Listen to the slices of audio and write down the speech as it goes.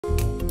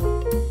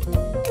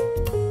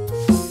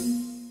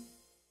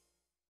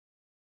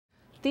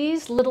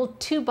These little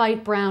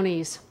 2-bite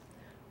brownies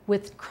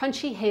with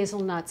crunchy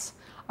hazelnuts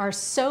are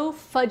so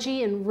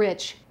fudgy and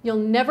rich, you'll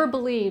never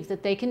believe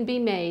that they can be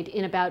made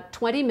in about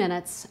 20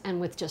 minutes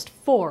and with just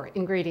 4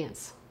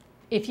 ingredients.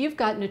 If you've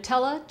got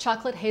Nutella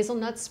chocolate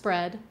hazelnut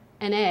spread,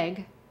 an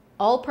egg,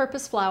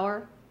 all-purpose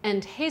flour,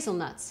 and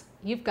hazelnuts,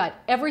 you've got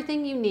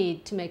everything you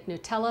need to make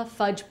Nutella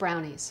fudge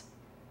brownies.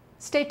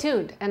 Stay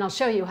tuned and I'll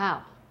show you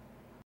how.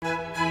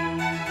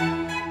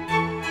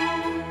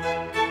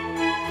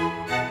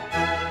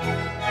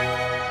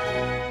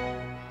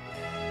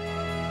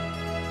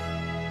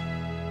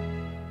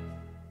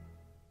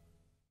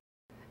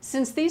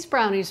 Since these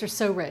brownies are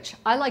so rich,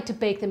 I like to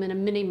bake them in a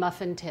mini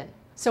muffin tin.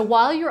 So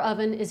while your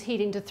oven is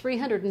heating to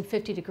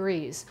 350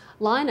 degrees,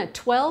 line a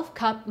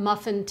 12-cup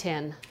muffin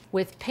tin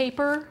with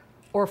paper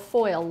or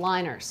foil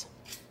liners.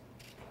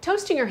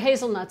 Toasting your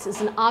hazelnuts is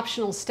an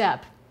optional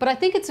step, but I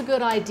think it's a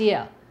good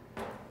idea.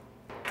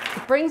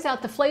 It brings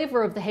out the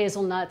flavor of the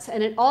hazelnuts,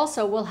 and it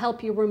also will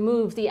help you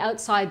remove the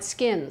outside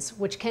skins,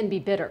 which can be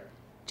bitter.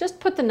 Just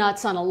put the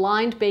nuts on a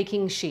lined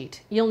baking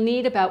sheet. You'll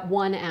need about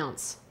 1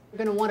 ounce.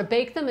 You're going to want to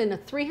bake them in a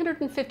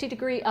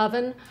 350-degree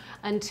oven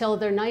until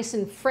they're nice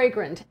and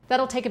fragrant.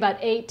 That'll take about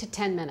 8 to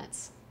 10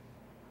 minutes.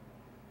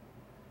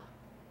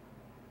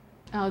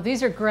 Oh,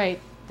 these are great.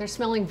 They're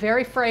smelling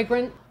very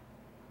fragrant.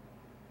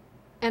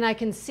 And I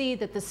can see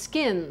that the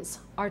skins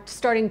are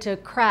starting to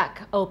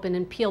crack open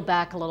and peel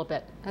back a little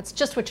bit. That's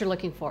just what you're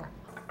looking for.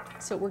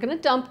 So we're going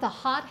to dump the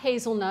hot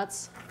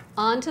hazelnuts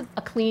onto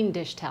a clean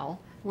dish towel.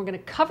 We're going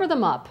to cover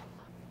them up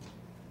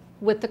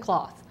with the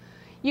cloth.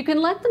 You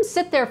can let them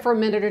sit there for a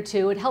minute or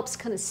two. It helps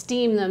kind of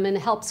steam them and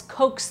helps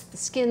coax the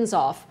skins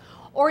off.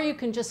 Or you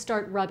can just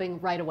start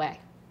rubbing right away.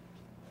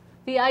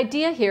 The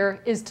idea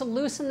here is to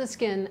loosen the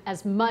skin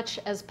as much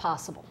as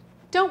possible.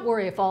 Don't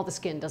worry if all the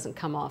skin doesn't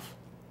come off.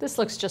 This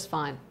looks just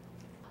fine.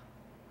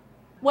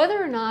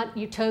 Whether or not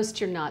you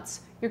toast your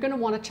nuts, you're going to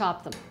want to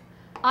chop them.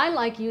 I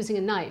like using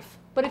a knife,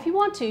 but if you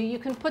want to, you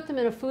can put them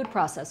in a food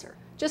processor.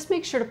 Just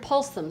make sure to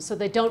pulse them so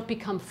they don't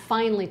become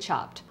finely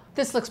chopped.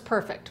 This looks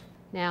perfect.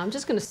 Now I'm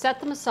just going to set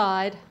them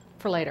aside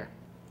for later.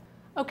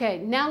 Okay,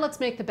 now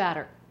let's make the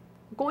batter.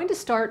 I'm going to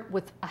start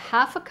with a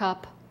 1/2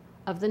 cup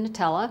of the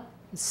Nutella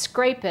and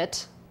scrape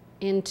it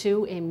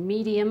into a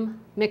medium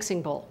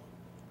mixing bowl.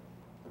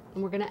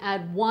 And we're going to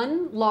add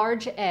 1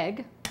 large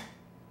egg.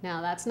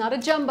 Now that's not a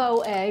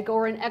jumbo egg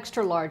or an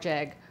extra large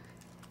egg.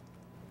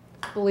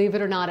 Believe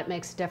it or not, it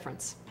makes a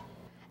difference.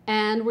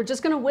 And we're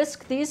just going to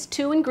whisk these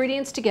 2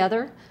 ingredients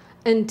together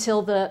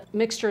until the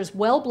mixture is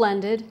well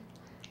blended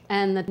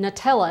and the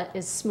Nutella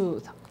is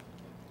smooth.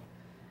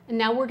 And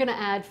now we're going to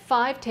add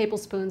 5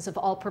 tablespoons of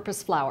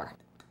all-purpose flour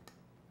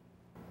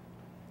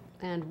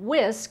and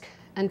whisk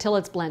until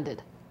it's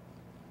blended.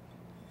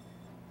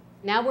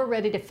 Now we're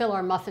ready to fill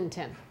our muffin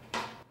tin.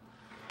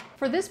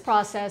 For this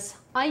process,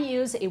 I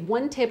use a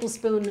 1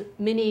 tablespoon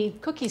mini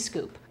cookie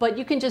scoop, but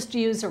you can just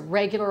use a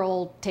regular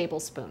old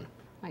tablespoon.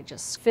 I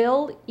just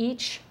fill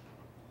each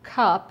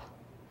cup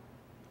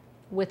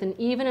with an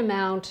even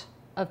amount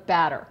of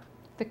batter.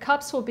 The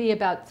cups will be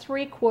about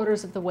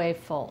 3/4 of the way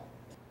full.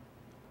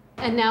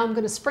 And now I'm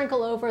going to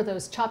sprinkle over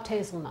those chopped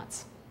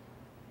hazelnuts.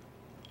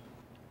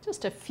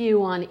 Just a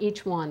few on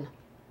each one.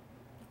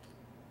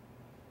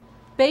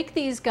 Bake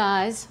these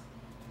guys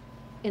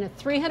in a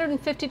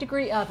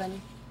 350-degree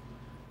oven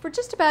for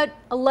just about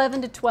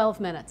 11 to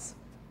 12 minutes.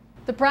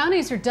 The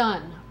brownies are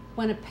done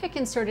when a pick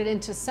inserted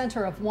into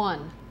center of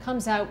one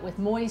comes out with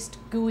moist,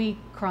 gooey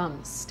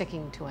crumbs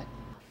sticking to it.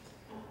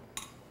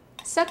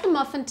 Set the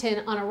muffin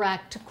tin on a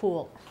rack to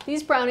cool.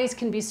 These brownies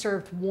can be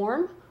served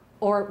warm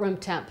or at room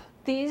temp.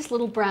 These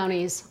little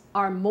brownies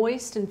are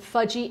moist and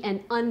fudgy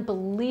and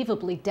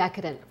unbelievably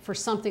decadent for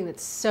something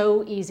that's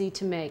so easy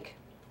to make.